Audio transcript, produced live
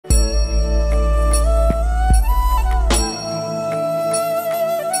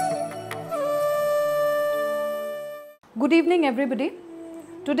Good evening, everybody.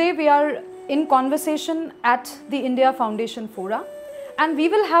 Today we are in conversation at the India Foundation Fora, and we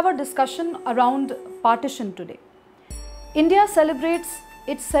will have a discussion around partition today. India celebrates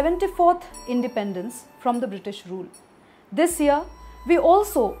its 74th independence from the British rule. This year, we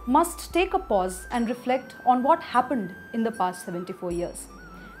also must take a pause and reflect on what happened in the past 74 years.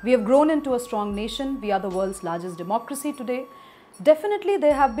 We have grown into a strong nation. We are the world's largest democracy today. Definitely,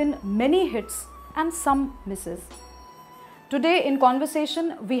 there have been many hits and some misses. Today in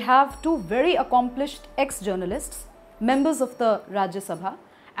conversation, we have two very accomplished ex-journalists, members of the Rajya Sabha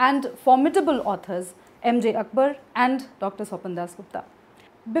and formidable authors, M.J. Akbar and Dr. Swapan Dasgupta.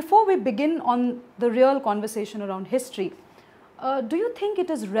 Before we begin on the real conversation around history, do you think it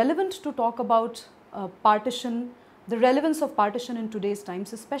is relevant to talk about partition, the relevance of partition in today's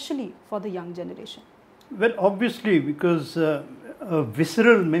times, especially for the young generation? Well, obviously, because a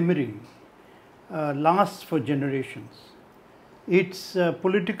visceral memory lasts for generations. Its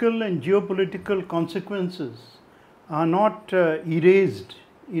political and geopolitical consequences are not erased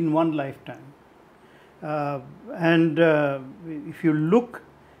in one lifetime. If you look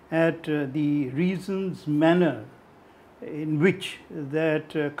at the reasons, manner in which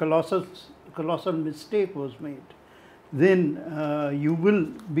that colossal mistake was made, then you will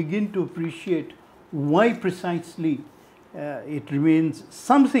begin to appreciate why precisely it remains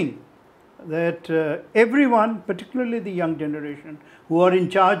something that everyone, particularly the young generation who are in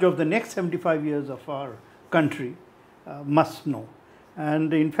charge of the next 75 years of our country, must know.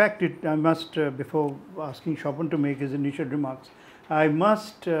 And in fact, I must, before asking Swapan to make his initial remarks, I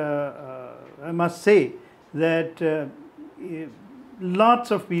must say that lots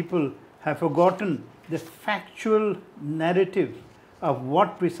of people have forgotten the factual narrative of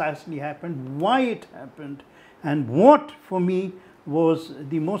what precisely happened, why it happened, and what for me was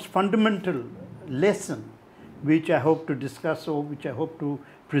the most fundamental lesson which I hope to discuss or which I hope to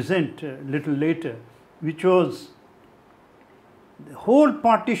present a little later, which was the whole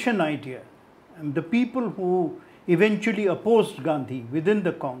partition idea. And the people who eventually opposed Gandhi within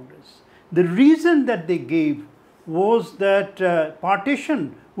the Congress, the reason that they gave was that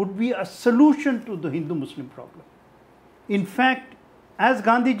partition would be a solution to the Hindu-Muslim problem. In fact, as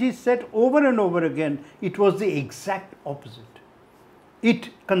Gandhiji said over and over again, it was the exact opposite.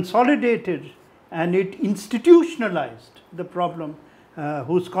 It consolidated and it institutionalized the problem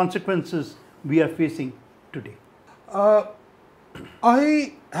whose consequences we are facing today. I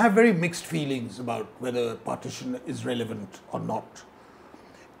have very mixed feelings about whether partition is relevant or not.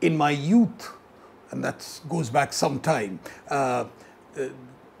 In my youth, and that goes back some time,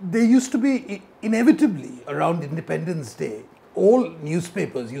 there used to be inevitably around Independence Day, all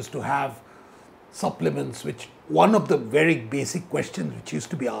newspapers used to have supplements which one of the very basic questions which used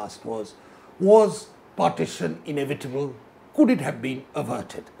to be asked was partition inevitable? Could it have been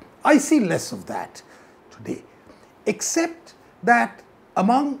averted? I see less of that today, except that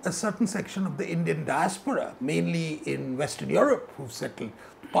among a certain section of the Indian diaspora, mainly in Western Europe, who've settled,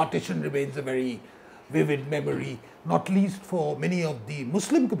 partition remains a very vivid memory, not least for many of the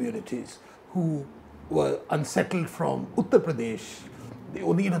Muslim communities who were unsettled from Uttar Pradesh,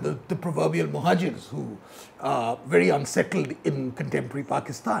 the proverbial muhajirs who are very unsettled in contemporary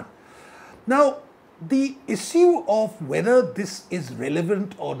Pakistan. Now, the issue of whether this is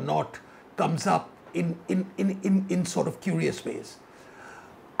relevant or not comes up in sort of curious ways.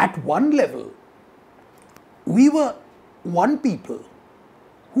 At one level, we were one people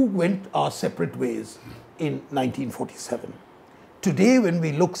who went our separate ways in 1947. Today, when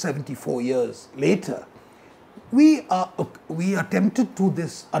we look 74 years later, we are tempted to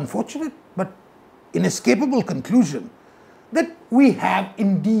this unfortunate but inescapable conclusion that we have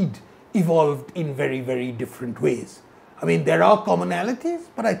indeed evolved in very, very different ways. I mean, there are commonalities,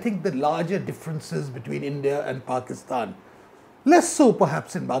 but I think the larger differences between India and Pakistan, less so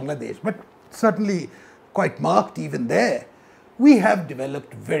perhaps in Bangladesh, but certainly quite marked even there, we have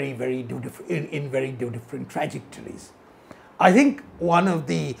developed in very different trajectories. I think one of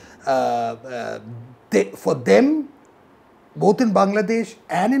the, for them, both in Bangladesh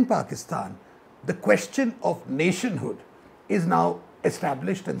and in Pakistan, the question of nationhood is now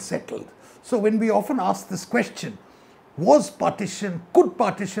established and settled. So when we often ask this question, could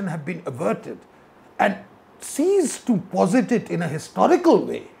partition have been averted, and cease to posit it in a historical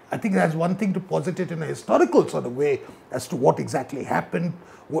way. I think there's one thing to posit it in a historical sort of way as to what exactly happened,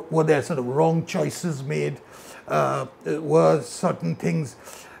 were there sort of wrong choices made, were certain things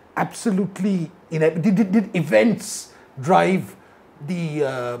absolutely, did events drive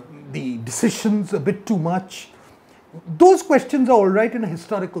the decisions a bit too much? Those questions are all right in a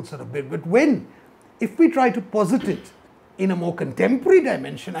historical sort of bit, but if we try to posit it in a more contemporary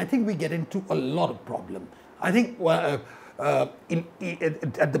dimension, I think we get into a lot of problem. I think at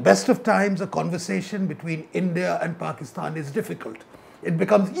the best of times, a conversation between India and Pakistan is difficult. It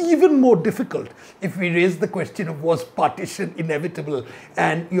becomes even more difficult if we raise the question of was partition inevitable,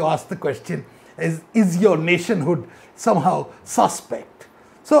 and you ask the question, is your nationhood somehow suspect?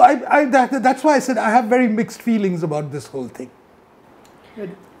 So that's why I said I have very mixed feelings about this whole thing. You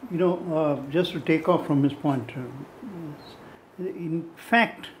know, just to take off from his point, in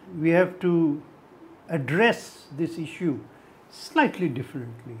fact, we have to address this issue slightly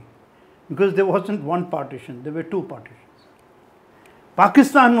differently, because there wasn't one partition, there were two partitions.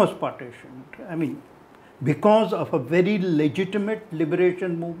 Pakistan was partitioned, I mean, because of a very legitimate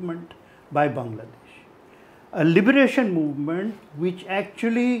liberation movement by Bangladesh. A liberation movement which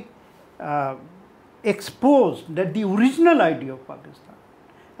actually exposed that the original idea of Pakistan,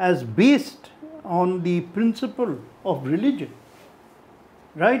 as based on the principle of religion,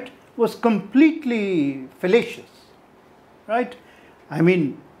 right, was completely fallacious, right? I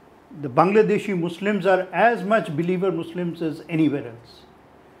mean, the Bangladeshi Muslims are as much believer Muslims as anywhere else.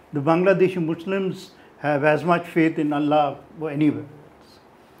 The Bangladeshi Muslims have as much faith in Allah or anywhere else.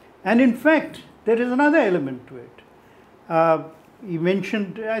 And in fact, there is another element to it. He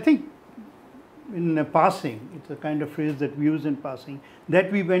mentioned, I think in passing, it's a kind of phrase that we use in passing, that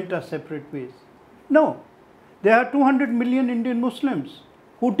we went our separate ways. No, there are 200 million Indian Muslims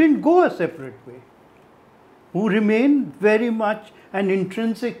who didn't go a separate way, who remain very much an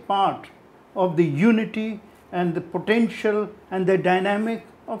intrinsic part of the unity and the potential and the dynamic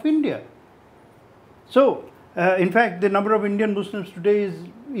of India. So, in fact, the number of Indian Muslims today is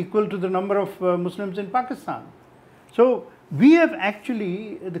equal to the number of Muslims in Pakistan. So, we have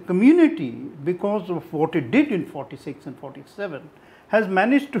actually, the community, because of what it did in 46 and 47, has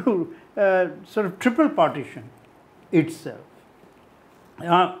managed to sort of triple partition itself.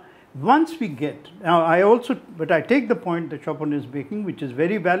 Once we get, now but I take the point that Swapan is making, which is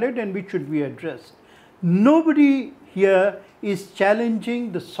very valid and which should be addressed. Nobody here is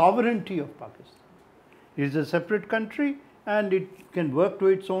challenging the sovereignty of Pakistan. It is a separate country and it can work to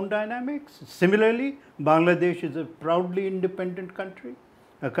its own dynamics. Similarly, Bangladesh is a proudly independent country,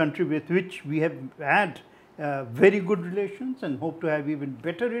 a country with which we have had very good relations and hope to have even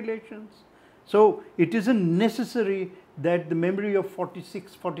better relations. So, it isn't necessary that the memory of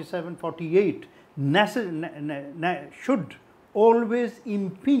 46, 47, 48 should always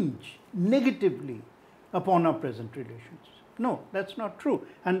impinge negatively upon our present relations. No, that's not true.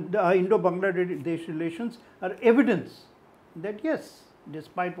 And the Indo-Bangladesh relations are evidence that yes,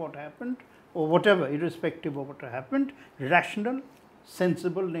 despite what happened or whatever, irrespective of what happened, rational,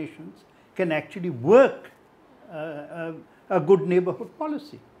 sensible nations can actually work a good neighborhood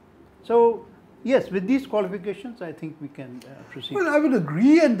policy. So, yes, with these qualifications, I think we can proceed. Well, I would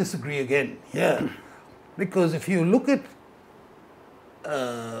agree and disagree again here, because if you look at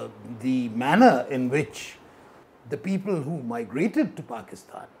the manner in which the people who migrated to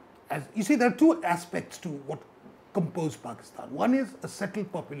Pakistan, as you see, there are two aspects to what composed Pakistan. One is a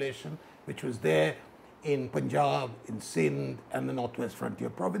settled population which was there in Punjab, in Sindh and the northwest frontier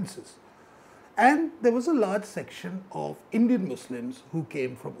provinces. And there was a large section of Indian Muslims who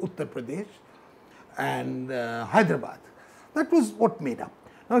came from Uttar Pradesh and Hyderabad. That was what made up.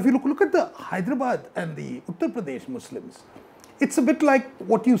 Now, if you look at the Hyderabad and the Uttar Pradesh Muslims, it's a bit like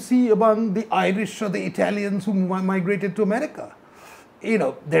what you see among the Irish or the Italians who migrated to America. You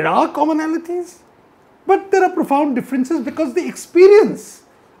know, there are commonalities, but there are profound differences because the experience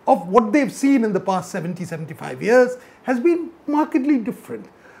of what they've seen in the past 70, 75 years has been markedly different.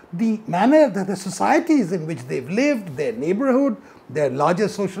 The manner that the societies in which they've lived, their neighborhood, their larger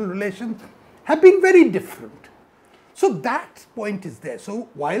social relations have been very different. So that point is there. So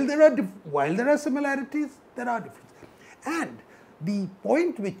while there are similarities, there are differences. And the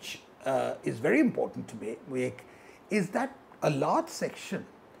point which is very important to make is that a large section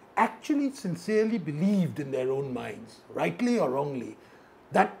actually sincerely believed in their own minds, rightly or wrongly,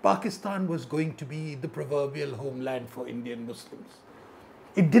 that Pakistan was going to be the proverbial homeland for Indian Muslims.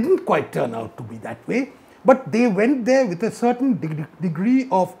 It didn't quite turn out to be that way, but they went there with a certain degree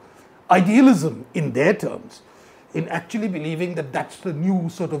of idealism in their terms, in actually believing that that's the new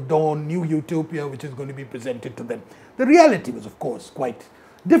sort of dawn, new utopia which is going to be presented to them. The reality was, of course, quite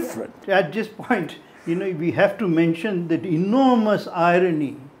different. At this point, you know, we have to mention that enormous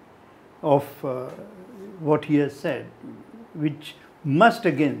irony of what he has said, which must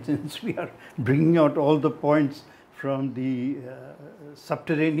again, since we are bringing out all the points from the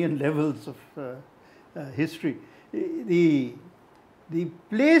subterranean levels of history, the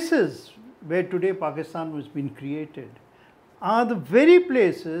places where today Pakistan was being created are the very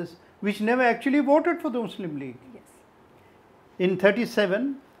places which never actually voted for the Muslim League. Yes. In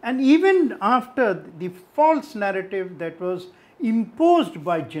 37, and even after the false narrative that was imposed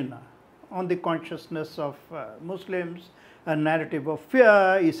by Jinnah on the consciousness of Muslims, a narrative of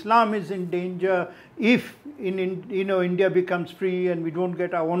fear, Islam is in danger, if India becomes free and we don't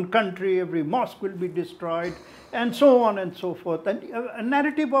get our own country, every mosque will be destroyed, and so on and so forth, and a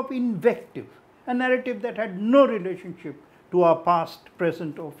narrative of invective, a narrative that had no relationship to our past,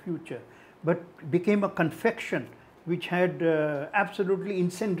 present or future, but became a confection which had absolutely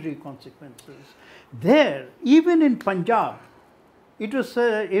incendiary consequences. There, even in Punjab, it was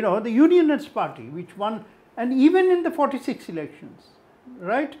the Unionist Party which won, and even in the 46 elections,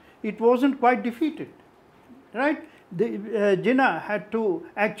 right, it wasn't quite defeated, right. Jinnah had to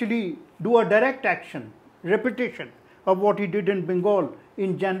actually do a direct action, repetition of what he did in Bengal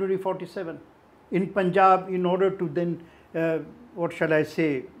in January 47, in Punjab, in order to then, what shall I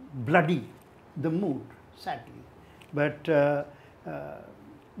say, bloody the mood, sadly. But,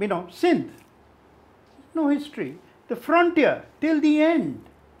 Sindh, no history. The frontier till the end.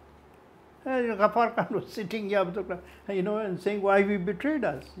 Ghaffar Khan was sitting here, and saying why we betrayed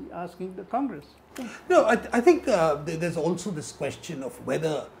us, asking the Congress. No, I think there's also this question of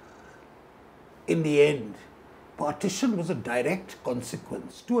whether, in the end, partition was a direct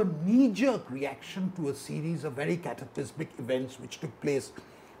consequence to a knee-jerk reaction to a series of very cataclysmic events which took place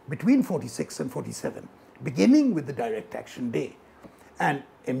between 46 and 47, beginning with the direct action day. And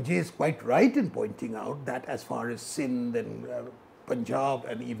MJ is quite right in pointing out that as far as Sindh and Punjab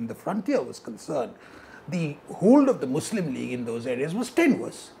and even the frontier was concerned, the hold of the Muslim League in those areas was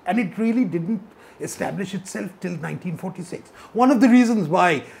tenuous, and it really didn't establish itself till 1946. One of the reasons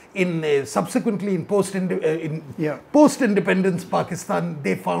why subsequently in post-independence Pakistan,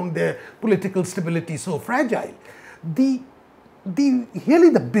 they found their political stability so fragile. Really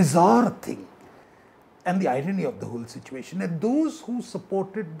the bizarre thing and the irony of the whole situation, that those who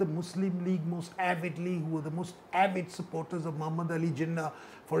supported the Muslim League most avidly, who were the most avid supporters of Muhammad Ali Jinnah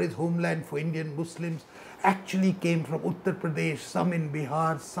for his homeland, for Indian Muslims, actually came from Uttar Pradesh, some in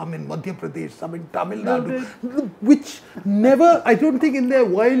Bihar, some in Madhya Pradesh, some in Tamil Nadu, which never, I don't think in their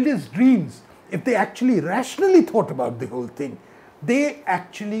wildest dreams, if they actually rationally thought about the whole thing, they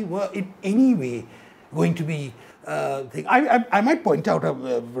actually were in any way going to be thing. I might point out a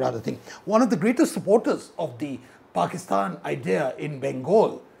rather thing. One of the greatest supporters of the Pakistan idea in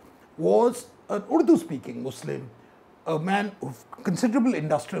Bengal was an Urdu-speaking Muslim, a man of considerable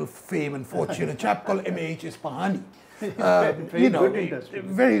industrial fame and fortune, a chap called M.A.H. Ispahani.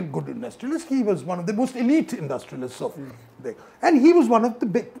 Very good industrialist. He was one of the most elite industrialists of the, and he was one of the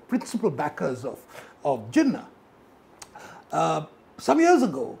principal backers of Jinnah. Some years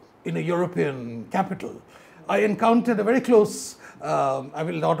ago, in a European capital, I encountered a very close, I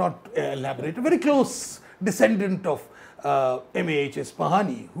will not elaborate, a very close descendant of M.A.H.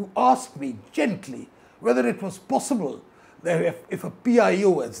 Ispahani, who asked me gently whether it was possible that if a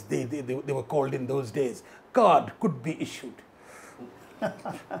PIO, as they were called in those days, card could be issued.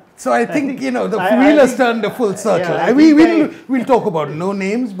 So I think, the wheel has turned a full circle. We'll talk about no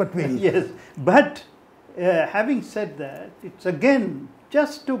names, but we'll... Yes, but having said that, it's again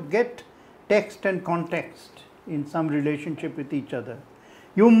just to get text and context in some relationship with each other.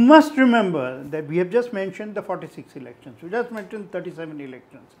 You must remember that we have just mentioned the 46 elections, we just mentioned 37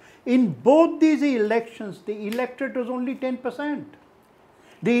 elections. In both these elections, the electorate was only 10%.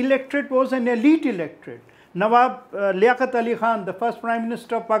 The electorate was an elite electorate. Nawab Liaquat Ali Khan, the first Prime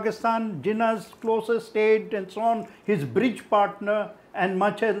Minister of Pakistan, Jinnah's closest aide and so on, his bridge partner and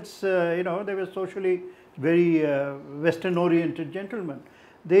much else, they were socially very Western-oriented gentlemen.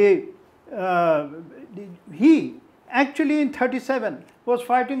 He actually in 37 was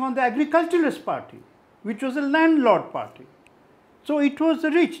fighting on the agriculturalist party, which was a landlord party. So it was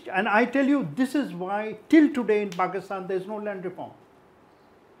rich, and I tell you, this is why till today in Pakistan there is no land reform.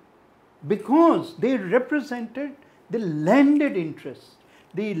 Because they represented the landed interests,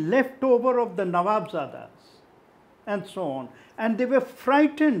 the leftover of the Nawabzadas and so on. And they were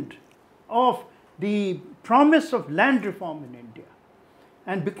frightened of the promise of land reform in India.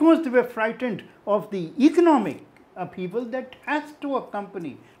 And because they were frightened of the economic upheaval that has to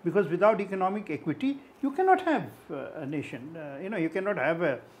accompany, because without economic equity, you cannot have a nation, you cannot have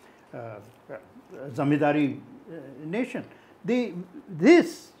a zamindari nation.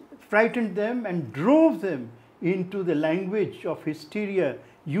 This frightened them and drove them into the language of hysteria,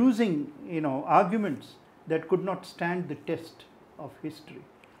 using, arguments that could not stand the test of history.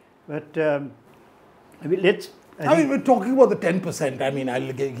 But let's I mean, we're talking about the 10%. I mean,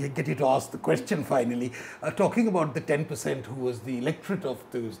 I'll get you to ask the question finally. Talking about the 10% who was the electorate of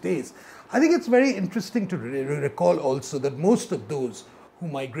those days, I think it's very interesting to recall also that most of those who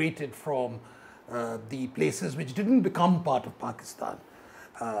migrated from the places which didn't become part of Pakistan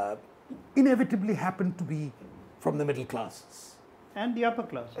inevitably happened to be from the middle classes. And the upper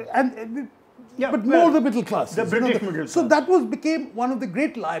classes. But more the middle classes. The British middle class. So that became one of the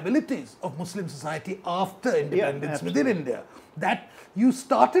great liabilities of Muslim society after independence within India. That you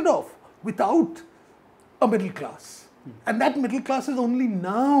started off without a middle class. And that middle class is only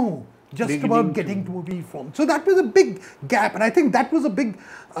now just about getting to be formed. So that was a big gap, and I think that was a big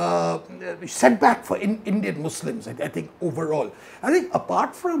setback for Indian Muslims, I think, overall. I think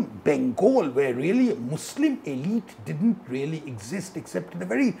apart from Bengal, where really a Muslim elite didn't really exist except in a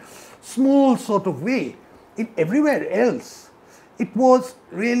very small sort of way, in everywhere else, it was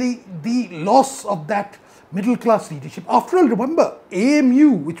really the loss of that middle class leadership. After all, remember,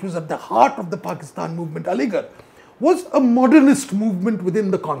 AMU, which was at the heart of the Pakistan movement, Aligarh, was a modernist movement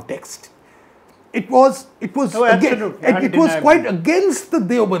within the context. It was quite against the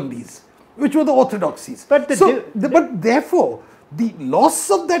Deobandis, which were the orthodoxies. But therefore, the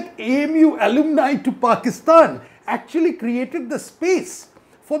loss of that AMU alumni to Pakistan actually created the space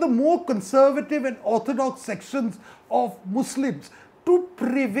for the more conservative and orthodox sections of Muslims to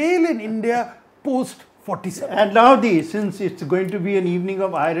prevail in India post 47. And now, since it's going to be an evening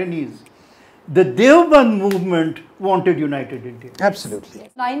of ironies, the Deoband movement wanted united India. Absolutely.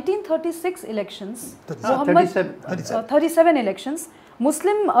 1936 elections, 37 elections,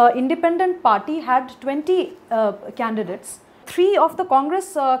 Muslim Independent Party had 20 candidates. 3 of the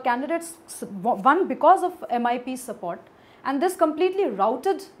Congress candidates won because of MIP's support, and this completely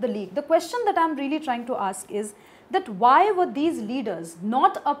routed the league. The question that I'm really trying to ask is that why were these leaders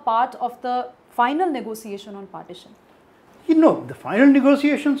not a part of the final negotiation on partition? You know, the final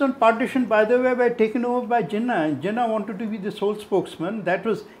negotiations on partition, by the way, were taken over by Jinnah, and Jinnah wanted to be the sole spokesman.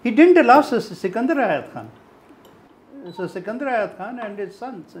 He didn't allow Sikandar Ayat Khan. So Sikandar Ayat Khan and his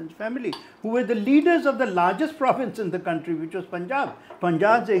sons and his family, who were the leaders of the largest province in the country, which was Punjab.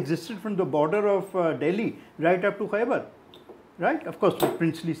 Punjab existed from the border of Delhi right up to Khyber, right? Of course, with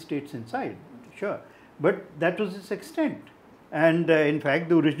princely states inside, sure. But that was its extent. And in fact,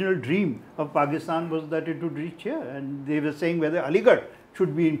 the original dream of Pakistan was that it would reach here, and they were saying whether Aligarh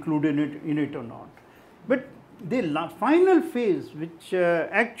should be included in it or not. But the final phase, which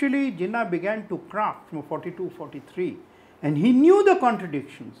actually Jinnah began to craft from 42-43, and he knew the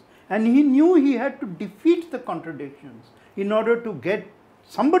contradictions, and he knew he had to defeat the contradictions in order to get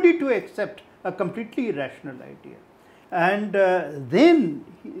somebody to accept a completely irrational idea. And then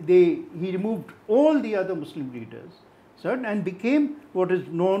he removed all the other Muslim leaders, and became what is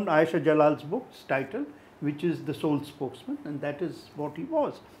known, Aisha Jalal's book's title, which is the sole spokesman, and that is what he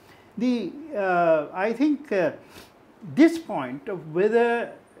was. I think this point of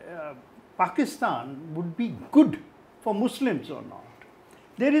whether Pakistan would be good for Muslims or not,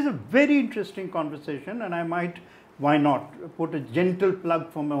 there is a very interesting conversation, and I might, why not, put a gentle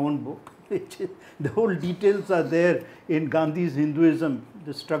plug for my own book, which is, the whole details are there in Gandhi's Hinduism,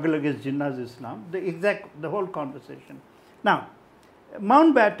 the struggle against Jinnah's Islam, the whole conversation. Now,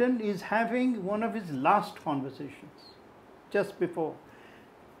 Mountbatten is having one of his last conversations just before.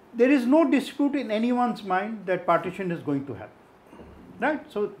 There is no dispute in anyone's mind that partition is going to happen,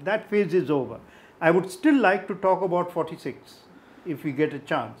 right? So that phase is over. I would still like to talk about 46 if we get a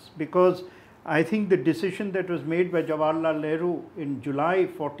chance, because I think the decision that was made by Jawaharlal Nehru in July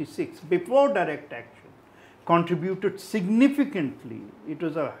 46 before direct action contributed significantly. It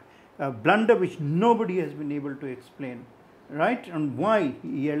was a blunder which nobody has been able to explain, right? And why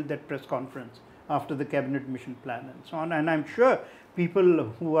he held that press conference after the cabinet mission plan and so on. And I'm sure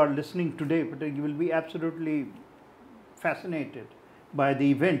people who are listening today will be absolutely fascinated by the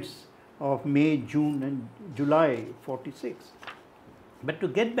events of May, June and July 46. But to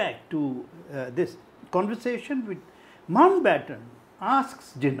get back to this conversation with Mountbatten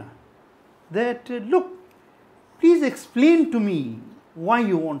asks Jinnah that, look, please explain to me why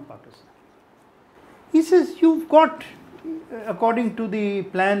you want Pakistan. He says, you've got, according to the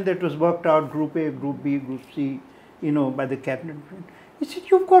plan that was worked out, Group A, Group B, Group C, by the cabinet. He said,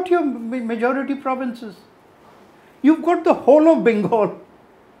 you've got your majority provinces. You've got the whole of Bengal,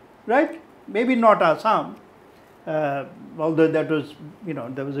 right? Maybe not Assam, although that was,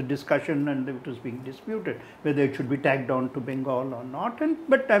 there was a discussion and it was being disputed whether it should be tagged on to Bengal or not.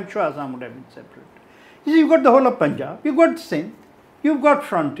 But I'm sure Assam would have been separate. You see, you've got the whole of Punjab, you've got Sindh, you've got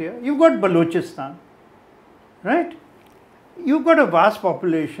frontier, you've got Balochistan, right? you've got a vast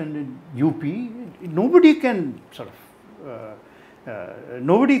population in UP. Nobody can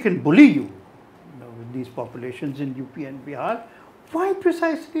nobody can bully you, with these populations in UP and Bihar. Why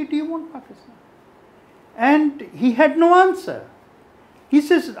precisely do you want Pakistan? And he had no answer. He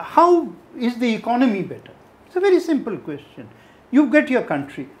says, how is the economy better? It's a very simple question. You get your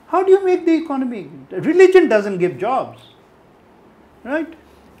country. How do you make the economy? Religion doesn't give jobs, right?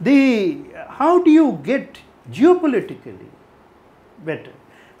 How do you get geopolitically better?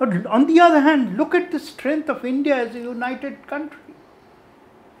 But on the other hand, look at the strength of India as a united country,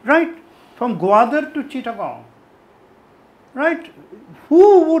 right? From Gwadar to Chittagong, right?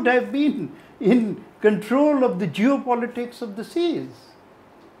 Who would have been in control of the geopolitics of the seas?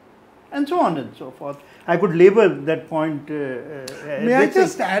 And so on and so forth. I could label that point. May I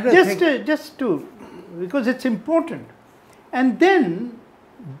just add a thing? Just to, because it's important. And then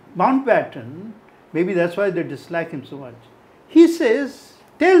Mountbatten, maybe that's why they dislike him so much. He tells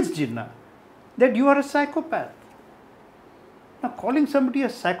Jinnah that you are a psychopath. Now, calling somebody a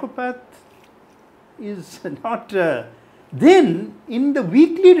psychopath is not. Then, in the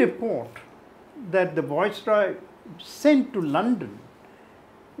weekly report that the Viceroy sent to London,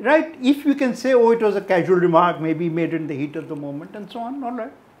 right, if you can say, oh, it was a casual remark, maybe made in the heat of the moment and so on, all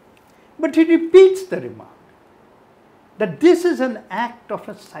right. But he repeats the remark that this is an act of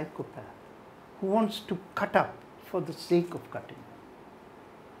a psychopath who wants to cut up for the sake of cutting.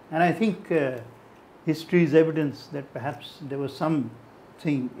 And I think history is evidence that perhaps there was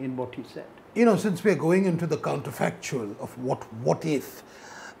something in what he said. You know, since we are going into the counterfactual of what if,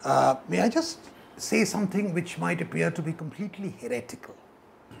 may I just say something which might appear to be completely heretical?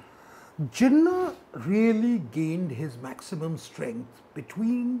 Jinnah really gained his maximum strength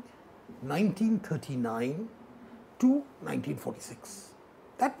between 1939 to 1946.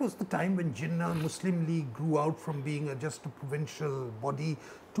 That was the time when Jinnah Muslim League grew out from being just a provincial body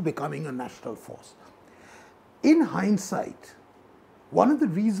to becoming a national force. In hindsight, one of the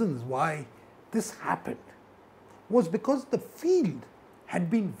reasons why this happened was because the field had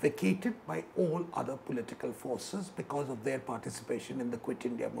been vacated by all other political forces because of their participation in the Quit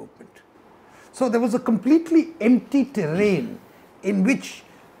India movement. So there was a completely empty terrain in which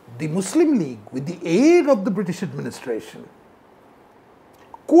the Muslim League, with the aid of the British administration,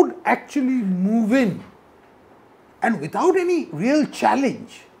 could actually move in and without any real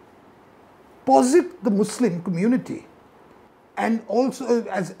challenge posit the Muslim community and also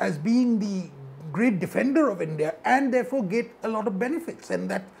as being the great defender of India and therefore get a lot of benefits. And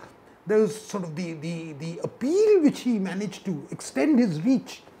that there was sort of the appeal which he managed to extend his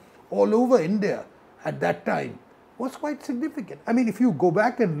reach all over India at that time was quite significant. I mean, if you go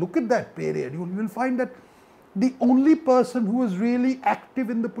back and look at that period, you will find that the only person who was really active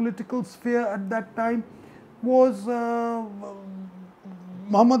in the political sphere at that time was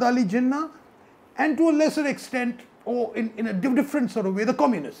Muhammad Ali Jinnah, and to a lesser extent, or in a different sort of way, the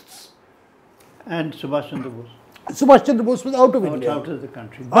communists. And Subhash Chandra Bose. Subhash Chandra Bose was out of India. Out of the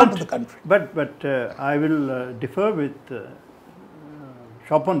country. Out of the country. But I will differ with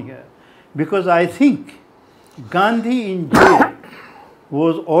Swapan here, because I think Gandhi in jail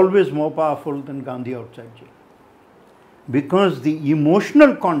was always more powerful than Gandhi outside jail. Because the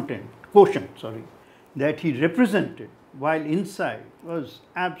emotional quotient, that he represented while inside was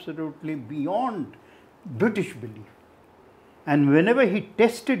absolutely beyond British belief. And whenever he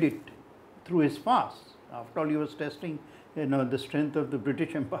tested it through his fast, after all he was testing, the strength of the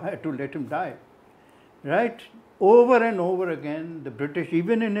British Empire to let him die, right? Over and over again, the British,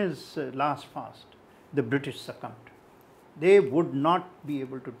 even in his last fast, the British succumbed. They would not be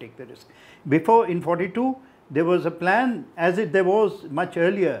able to take the risk. Before, in 42, there was a plan, as there was much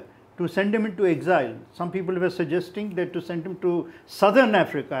earlier, to send him into exile. Some people were suggesting that to send him to southern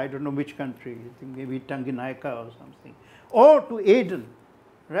Africa, I don't know which country, I think maybe Tanganyika or something, or to Aden,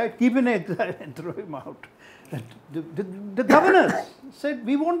 right? Keep in exile and throw him out. The governors said,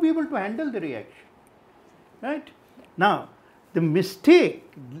 we won't be able to handle the reaction, right? Now, the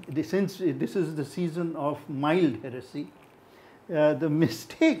mistake, since this is the season of mild heresy, the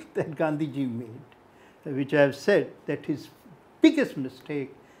mistake that Gandhiji made, which I have said, that his biggest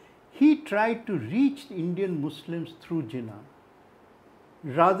mistake, he tried to reach the Indian Muslims through Jinnah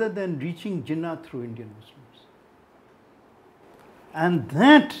rather than reaching Jinnah through Indian Muslims. And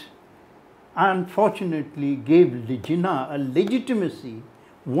that unfortunately gave Jinnah a legitimacy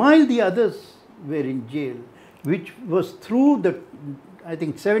while the others were in jail, which was through the, I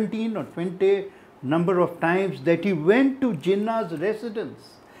think, 17 or 20 number of times that he went to Jinnah's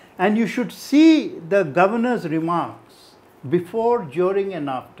residence. And you should see the governor's remarks before, during and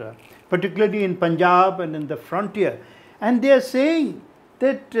after, particularly in Punjab and in the frontier. And they are saying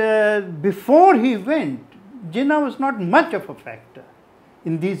that before he went, Jinnah was not much of a factor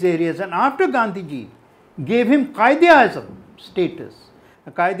in these areas. And after Gandhiji gave him Qaid-e-Azam status,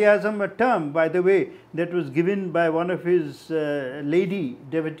 Qaid-e-Azam, a term, by the way, that was given by one of his lady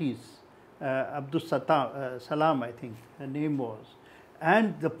devotees, Abdus Salam, I think her name was.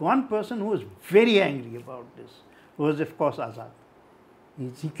 And the one person who was very angry about this was, of course, Azad.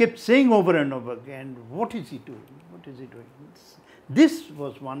 He kept saying over and over again, what is he doing? What is he doing? This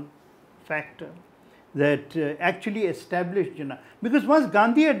was one factor that actually established Jinnah. Because once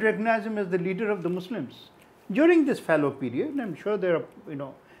Gandhi had recognized him as the leader of the Muslims, during this fallow period, I'm sure there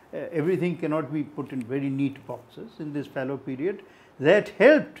are, everything cannot be put in very neat boxes in this fallow period, that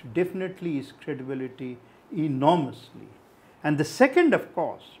helped definitely his credibility enormously. And the second, of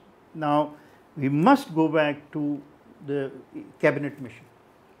course, now we must go back to the cabinet mission.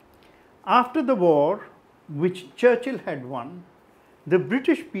 After the war, which Churchill had won, the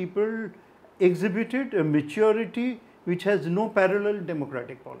British people exhibited a maturity which has no parallel in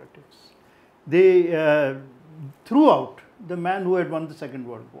democratic politics. They threw out the man who had won the Second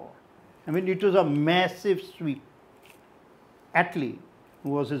World War. I mean, it was a massive sweep. Attlee, who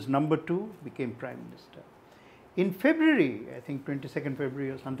was his number 2, became Prime Minister. In February, I think 22nd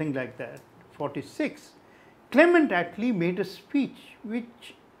February or something like that, 46, Clement Attlee made a speech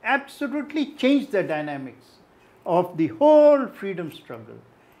which absolutely changed the dynamics of the whole freedom struggle.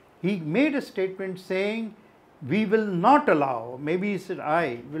 He made a statement saying, we will not allow, maybe he said,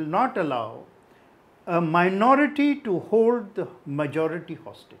 I will not allow a minority to hold the majority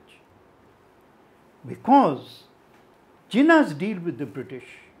hostage. Because Jinnah's deal with the British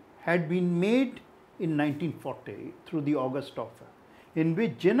had been made in 1940 through the August offer, in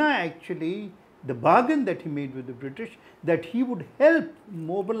which Jinnah actually, the bargain that he made with the British, that he would help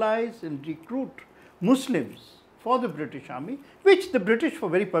mobilize and recruit Muslims for the British army, which the British, for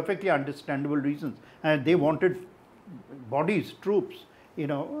very perfectly understandable reasons, and they wanted bodies, troops,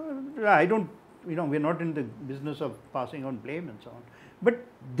 I don't, we're not in the business of passing on blame and so on. But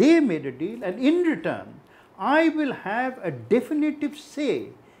they made a deal, and in return, I will have a definitive say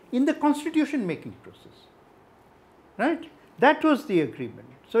in the constitution making process. Right? That was the agreement.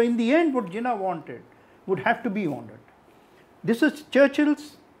 So in the end, what Jinnah wanted would have to be honored. This is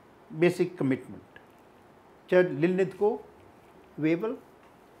Churchill's basic commitment. Linlithgow, Wavell,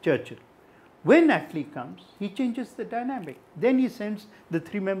 Churchill. When Attlee comes, he changes the dynamic. Then he sends the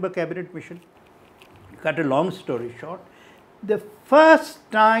 3-member cabinet mission. Cut a long story short, the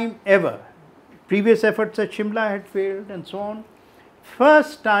first time ever, previous efforts at Shimla had failed and so on,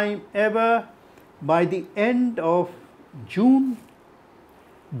 first time ever, by the end of June,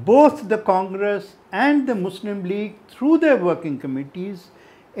 both the Congress and the Muslim League, through their working committees,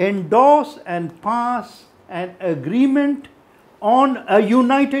 endorse and pass an agreement on a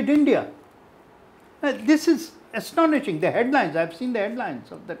united India. This is astonishing. The headlines, I've seen the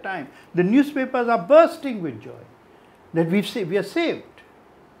headlines of the time. The newspapers are bursting with joy that we are saved.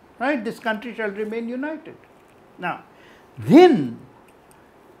 Right? This country shall remain united. Now, then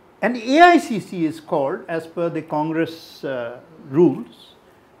an AICC is called, as per the Congress rules,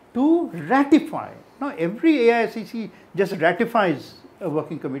 to ratify. Now, every AICC just ratifies a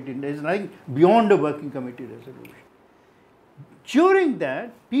working committee. There is nothing beyond a working committee resolution. During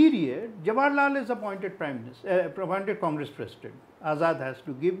that period, Jawaharlal is appointed Prime Minister, appointed Congress President. Azad has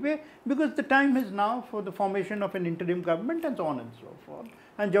to give way because the time is now for the formation of an interim government and so on and so forth.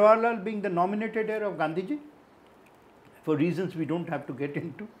 And Jawaharlal being the nominated heir of Gandhiji, for reasons we don't have to get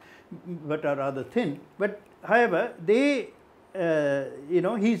into, but are rather thin. But however, they,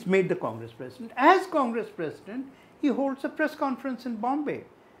 he's made the Congress President. As Congress President, he holds a press conference in Bombay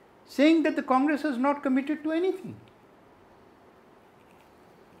saying that the Congress has not committed to anything.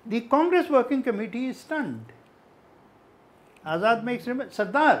 The Congress Working Committee is stunned. Azad makes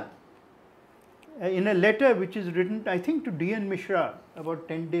Sardar, in a letter which is written, I think, to D.N. Mishra about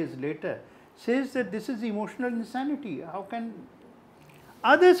 10 days later, says that this is emotional insanity. How can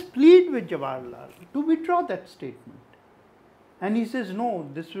others plead with Jawaharlal to withdraw that statement? And he says, no,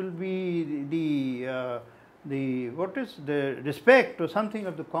 this will be the respect or something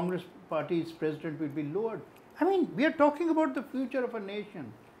of the Congress Party's president will be lowered. I mean, we are talking about the future of a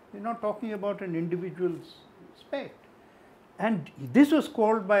nation. We're not talking about an individual's respect. And this was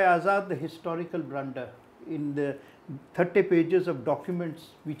called by Azad the historical blunder in the 30 pages of documents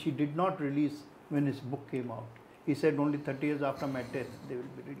which he did not release when his book came out. He said only 30 years after my death they will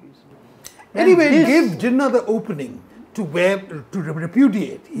be released. Anyway, it gave Jinnah the opening to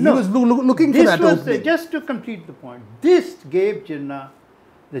repudiate. He was looking for that opening. Just to complete the point, this gave Jinnah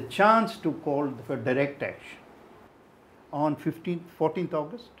the chance to call for direct action. on 14th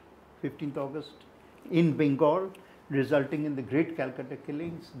August in Bengal, resulting in the Great Calcutta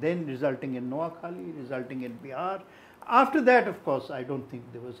killings, then resulting in Noakhali, resulting in Bihar. After that, of course, I don't think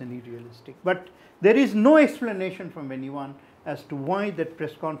there was any realistic. But there is no explanation from anyone as to why that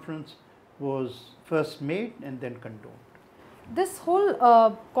press conference was first made and then condoned. This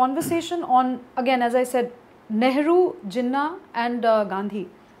whole conversation on, again, as I said, Nehru, Jinnah and Gandhi,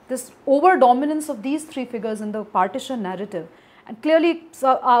 this over-dominance of these three figures in the partition narrative, and clearly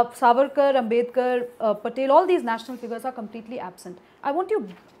Savarkar, Ambedkar, Patel, all these national figures are completely absent. I want to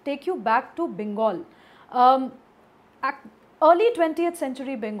take you back to Bengal. Early 20th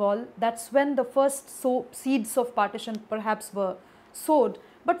century Bengal, that's when the first seeds of partition perhaps were sowed,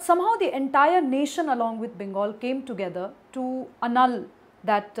 but somehow the entire nation along with Bengal came together to annul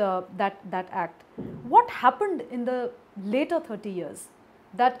that act. What happened in the later 30 years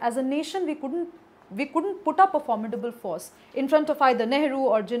that as a nation we couldn't put up a formidable force in front of either Nehru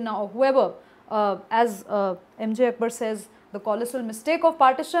or Jinnah or whoever, as MJ Akbar says, the colossal mistake of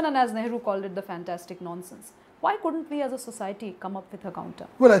partition, and as Nehru called it, the fantastic nonsense. Why couldn't we as a society come up with a counter?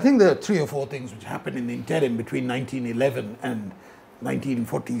 Well, I think there are 3 or 4 things which happened in the interim between 1911 and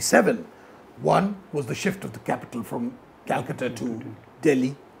 1947. One was the shift of the capital from Calcutta to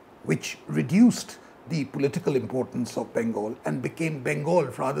Delhi, which reduced the political importance of Bengal and became Bengal,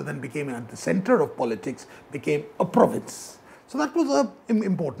 rather than became at the center of politics, became a province. So that was an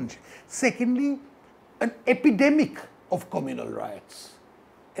important shift. Secondly, an epidemic of communal riots.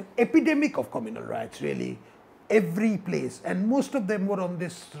 An epidemic of communal riots, really, every place, and most of them were on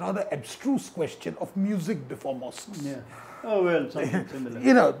this rather abstruse question of music before mosques. Yeah. Oh well, something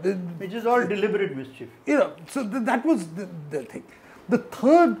similar. Which is all deliberate mischief. So that was the thing. The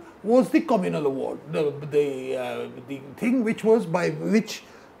third was the communal award, the thing which was by which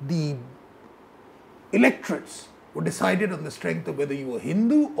the electorates were decided on the strength of whether you were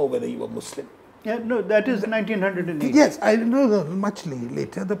Hindu or whether you were Muslim. Yeah, no, that is 1908. Yes, I know much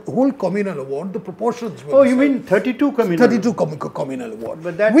later. The whole communal award, the proportions were. Oh, you mean 32 communal? 32 communal award,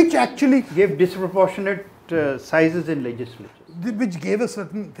 but that which actually gave disproportionate sizes in legislatures. Which gave a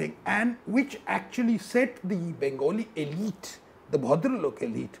certain thing, and which actually set the Bengali elite, the Bhadralok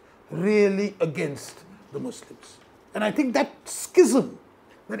elite, really against the Muslims. And I think that schism,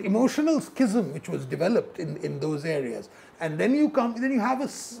 that emotional schism which was developed in those areas, and then you have a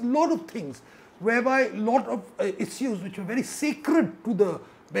lot of things whereby a lot of issues which were very sacred to the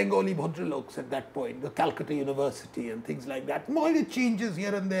Bengali Bhadraloks at that point, the Calcutta University and things like that, minor changes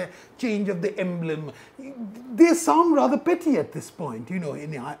here and there, change of the emblem, they sound rather petty at this point,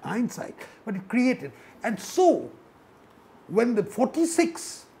 in hindsight, but it created. And so, when the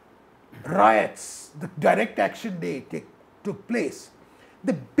 46 riots, the direct action day took place,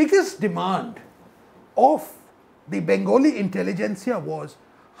 the biggest demand of the Bengali intelligentsia was,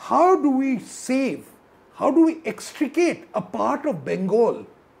 how do we extricate a part of Bengal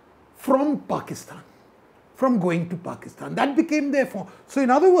from Pakistan, from going to Pakistan? That became their form. So in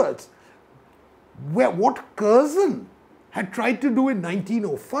other words, what Curzon had tried to do in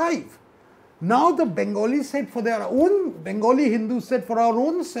 1905, now the Bengalis said, for their own, Bengali Hindus said, for our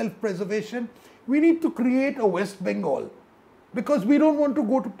own self-preservation, we need to create a West Bengal, because we don't want to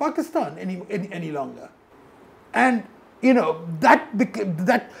go to Pakistan any longer. And that became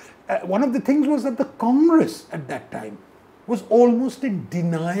one of the things was that the Congress at that time was almost in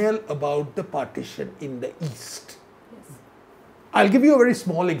denial about the partition in the East. Yes. I'll give you a very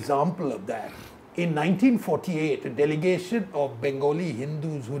small example of that. In 1948, a delegation of Bengali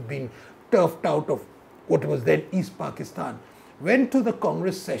Hindus who had been turfed out of what was then East Pakistan went to the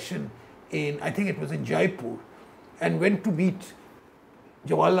Congress session I think it was in Jaipur, and went to meet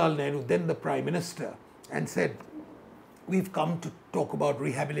Jawaharlal Nehru, then the Prime Minister, and said, we've come to talk about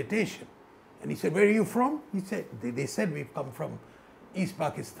rehabilitation. And he said, where are you from? He said, they said, we've come from East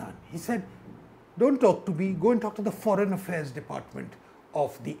Pakistan. He said, don't talk to me, go and talk to the Foreign Affairs Department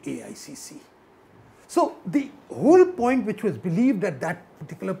of the AICC. So the whole point which was believed at that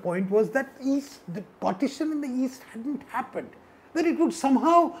particular point was that the partition in the East hadn't happened. That it would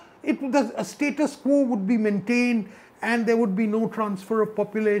somehow, a status quo would be maintained, and there would be no transfer of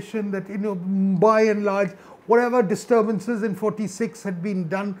population, that, by and large, whatever disturbances in 46 had been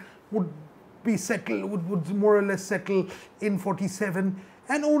done would be settled, would more or less settle in 47,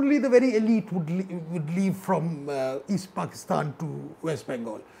 and only the very elite would leave from East Pakistan to West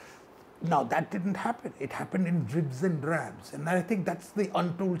Bengal. Now that didn't happen. It happened in dribs and drabs, and I think that's the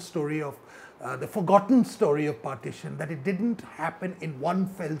untold story of, the forgotten story of partition, that it didn't happen in one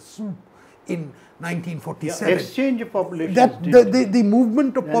fell swoop. in 1947. Exchange of population. That the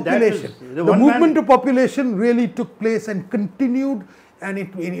movement of population, the movement of population really took place and continued, and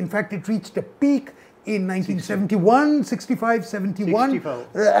in fact it reached a peak in 1971, 65, 71, 65.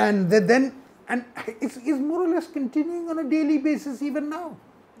 And it's more or less continuing on a daily basis even now.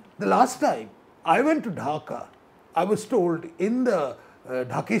 The last time I went to Dhaka, I was told in the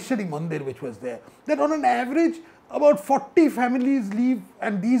Dhakeshwari Mandir which was there, that on an average about 40 families leave,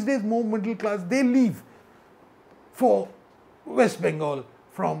 and these days more middle class, they leave for West Bengal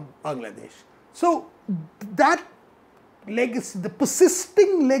from Bangladesh. So that legacy, the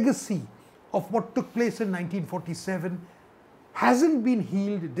persisting legacy of what took place in 1947 hasn't been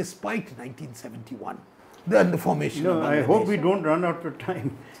healed despite 1971 and the formation of Bangladesh. I hope we don't run out of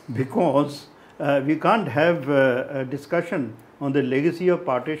time, because we can't have a discussion on the legacy of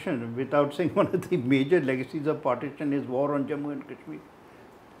partition without saying one of the major legacies of partition is war on Jammu and Kashmir.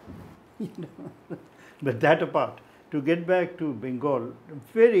 But that apart, to get back to Bengal,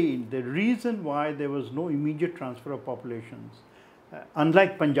 the reason why there was no immediate transfer of populations,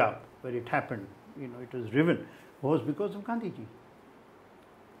 unlike Punjab where it happened, it was driven, was because of Gandhiji.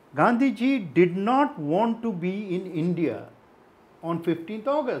 Gandhiji did not want to be in India on 15th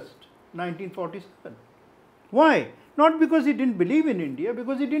August 1947. Why? Not because he didn't believe in India,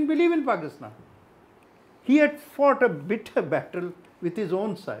 because he didn't believe in Pakistan. He had fought a bitter battle with his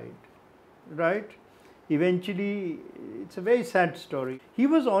own side, right? Eventually, it's a very sad story. He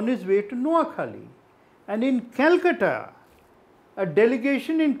was on his way to Noakhali, and in Calcutta, a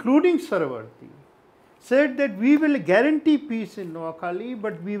delegation including Saravarti said that we will guarantee peace in Noakhali,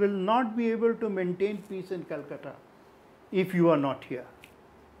 but we will not be able to maintain peace in Calcutta if you are not here.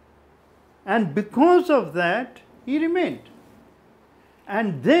 And because of that, he remained.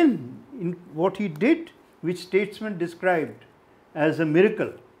 And then, in what he did, which statesmen described as a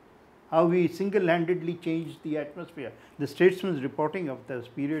miracle, how he single-handedly changed the atmosphere. The statesman's reporting of this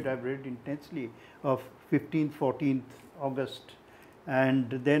period I've read intensely, of 15th, 14th August, and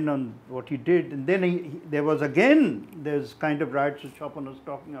then on what he did. And then there's kind of riots which Swapan was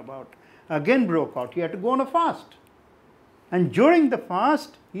talking about, again broke out. He had to go on a fast. And during the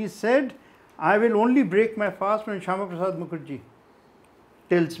fast, he said, I will only break my fast when Shyama Prasad Mukherjee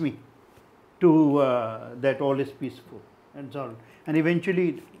tells me that all is peaceful and so on. And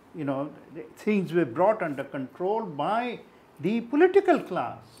eventually, things were brought under control by the political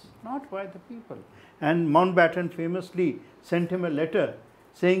class, not by the people. And Mountbatten famously sent him a letter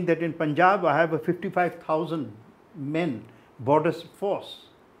saying that in Punjab I have a 55,000 men border force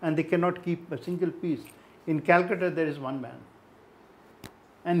and they cannot keep a single piece. In Calcutta there is one man,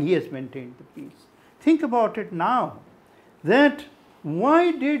 and he has maintained the peace. Think about it now, that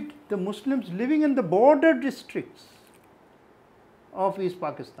why did the Muslims living in the border districts of East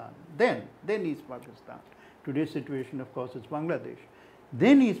Pakistan, then East Pakistan, today's situation of course is Bangladesh,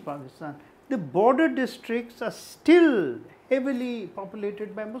 then East Pakistan, the border districts are still heavily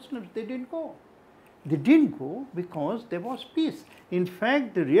populated by Muslims. They didn't go. They didn't go because there was peace. In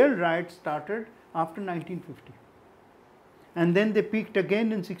fact, the real riots started after 1950. And then they peaked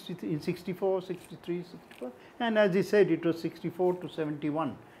again in 64, 63, 64. And as he said, it was 64 to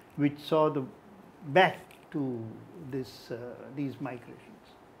 71, which saw the back to these migrations.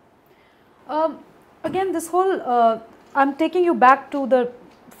 Again, this whole, I'm taking you back to the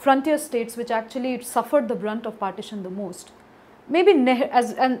frontier states which actually suffered the brunt of partition the most. Maybe,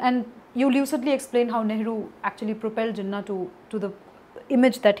 and you lucidly explain how Nehru actually propelled Jinnah to the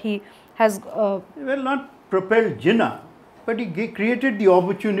image that he has. Well, not propelled Jinnah, but he created the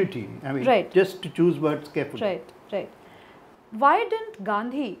opportunity. I mean, right. Just to choose words carefully. Right. Why didn't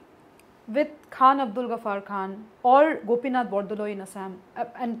Gandhi, with Khan Abdul Ghaffar Khan or Gopinath Bordoloi in Assam,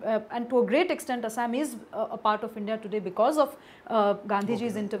 and to a great extent Assam is a part of India today because of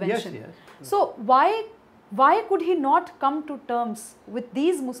Gandhiji's intervention. Yes. So why could he not come to terms with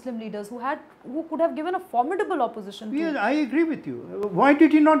these Muslim leaders who could have given a formidable opposition? Yes, I agree with you. Why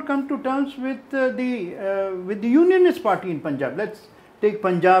did he not come to terms with the Unionist Party in Punjab? Let's take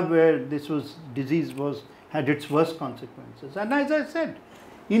Punjab, where disease had its worst consequences. And as I said,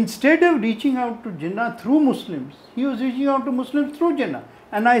 instead of reaching out to Jinnah through Muslims, he was reaching out to Muslims through Jinnah.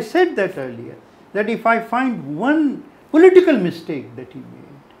 And I said that earlier, that if I find one political mistake that he made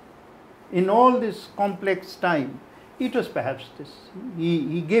in all this complex time, it was perhaps this.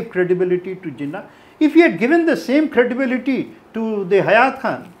 He gave credibility to Jinnah. If he had given the same credibility to the Hayat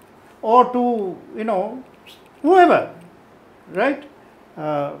Khan or to, whoever, right?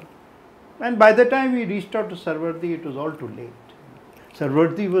 And by the time we reached out to Sarwardi, it was all too late.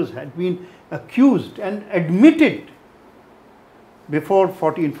 Sarwardi had been accused and admitted before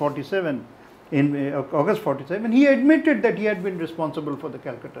 1447, in August 47, he admitted that he had been responsible for the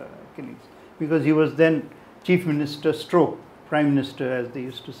Calcutta killings, because he was then Chief Minister stroke Prime Minister, as they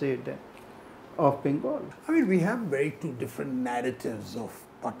used to say then, of Bengal. I mean, we have very two different narratives of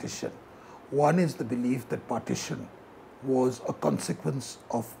partition. One is the belief that partition was a consequence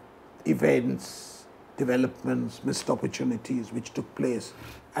of events, developments, missed opportunities which took place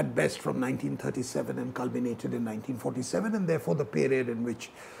at best from 1937 and culminated in 1947, and therefore the period in which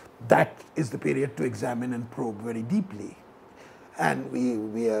that is the period to examine and probe very deeply. And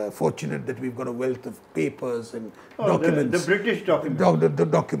we are fortunate that we've got a wealth of papers and documents. The British documents. The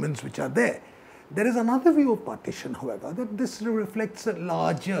documents which are there. There is another view of partition, however, that this reflects a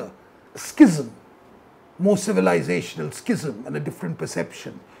larger schism, more civilizational schism and a different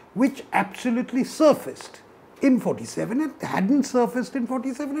perception, which absolutely surfaced in 47. It hadn't surfaced in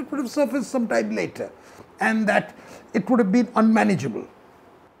 47, it would have surfaced sometime later, and that it would have been unmanageable.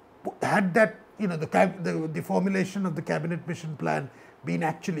 Had that, the formulation of the cabinet mission plan been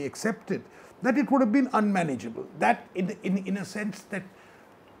actually accepted, that it would have been unmanageable. That in a sense that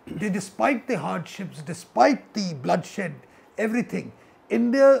despite the hardships, despite the bloodshed, everything,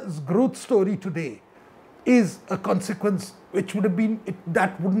 India's growth story today is a consequence which would have been,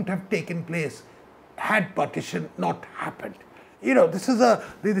 that wouldn't have taken place had partition not happened. This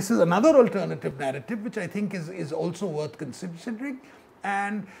is another alternative narrative which I think is also worth considering.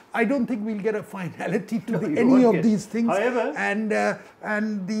 And I don't think we'll get a finality to any of these things. However,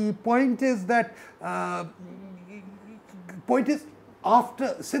 and the point is that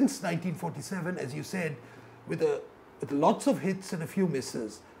since 1947, as you said, with lots of hits and a few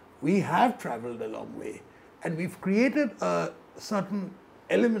misses, we have travelled a long way, and we've created a certain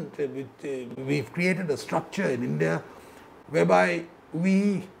element. We've created a structure in India whereby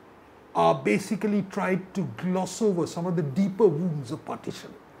we are basically tried to gloss over some of the deeper wounds of partition.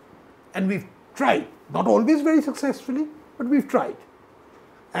 And we've tried, not always very successfully, but we've tried.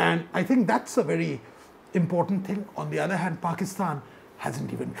 And I think that's a very important thing. On the other hand, Pakistan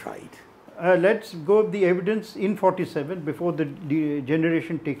hasn't even tried. Let's go with the evidence in 47 before the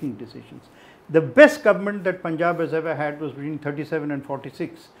generation taking decisions. The best government that Punjab has ever had was between 37 and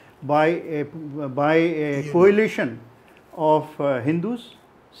 46 by a coalition of Hindus,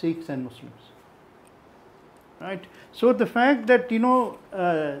 Sikhs and Muslims, right? So the fact that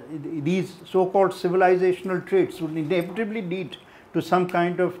these so-called civilizational traits would inevitably lead to some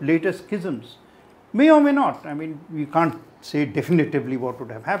kind of later schisms may or may not. I mean, we can't say definitively what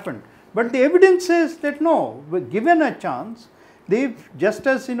would have happened, but the evidence says that no, given a chance, they've, just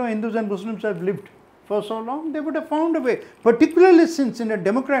as Hindus and Muslims have lived for so long, they would have found a way, particularly since in a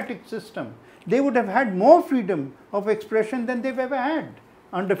democratic system they would have had more freedom of expression than they've ever had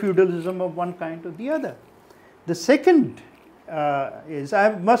under feudalism of one kind or the other. The second is,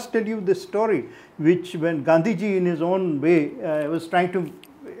 I must tell you this story, which when Gandhiji in his own way was trying to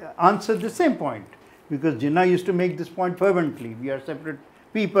answer the same point, because Jinnah used to make this point fervently: we are separate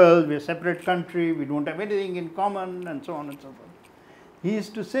people, we are separate country, we don't have anything in common, and so on and so forth. He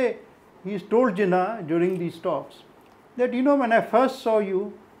used to say, he told Jinnah during these talks that, when I first saw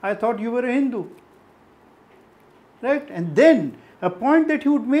you, I thought you were a Hindu, right? And then a point that he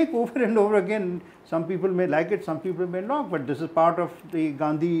would make over and over again, some people may like it, some people may not, but this is part of the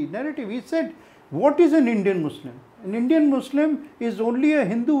Gandhi narrative. He said, what is an Indian Muslim? An Indian Muslim is only a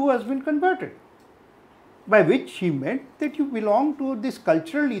Hindu who has been converted, by which he meant that you belong to this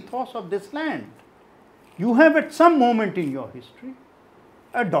cultural ethos of this land. You have at some moment in your history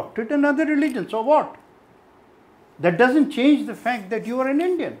adopted another religion, so what? That doesn't change the fact that you are an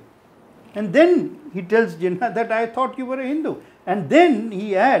Indian. And then he tells Jinnah that I thought you were a Hindu. And then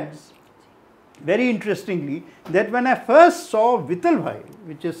he adds, very interestingly, that when I first saw Vittal Bhai,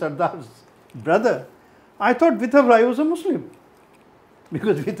 which is Sardar's brother, I thought Vittal Bhai was a Muslim,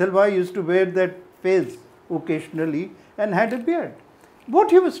 because Vittal Bhai used to wear that fez occasionally and had a beard.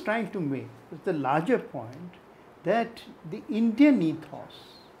 What he was trying to make was the larger point that the Indian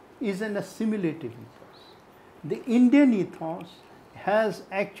ethos is an assimilative ethos. The Indian ethos has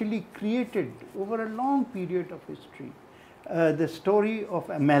actually created over a long period of history the story of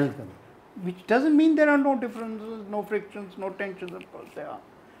amalgam, which doesn't mean there are no differences, no frictions, no tensions. Of course there are,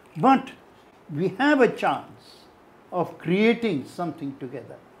 but we have a chance of creating something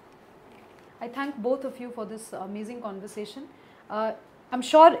together. I thank both of you for this amazing conversation. I'm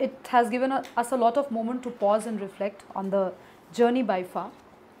sure it has given us a lot of moment to pause and reflect on the journey by far.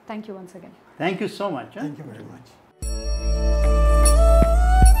 Thank you once again. Thank you so much. Thank you very much.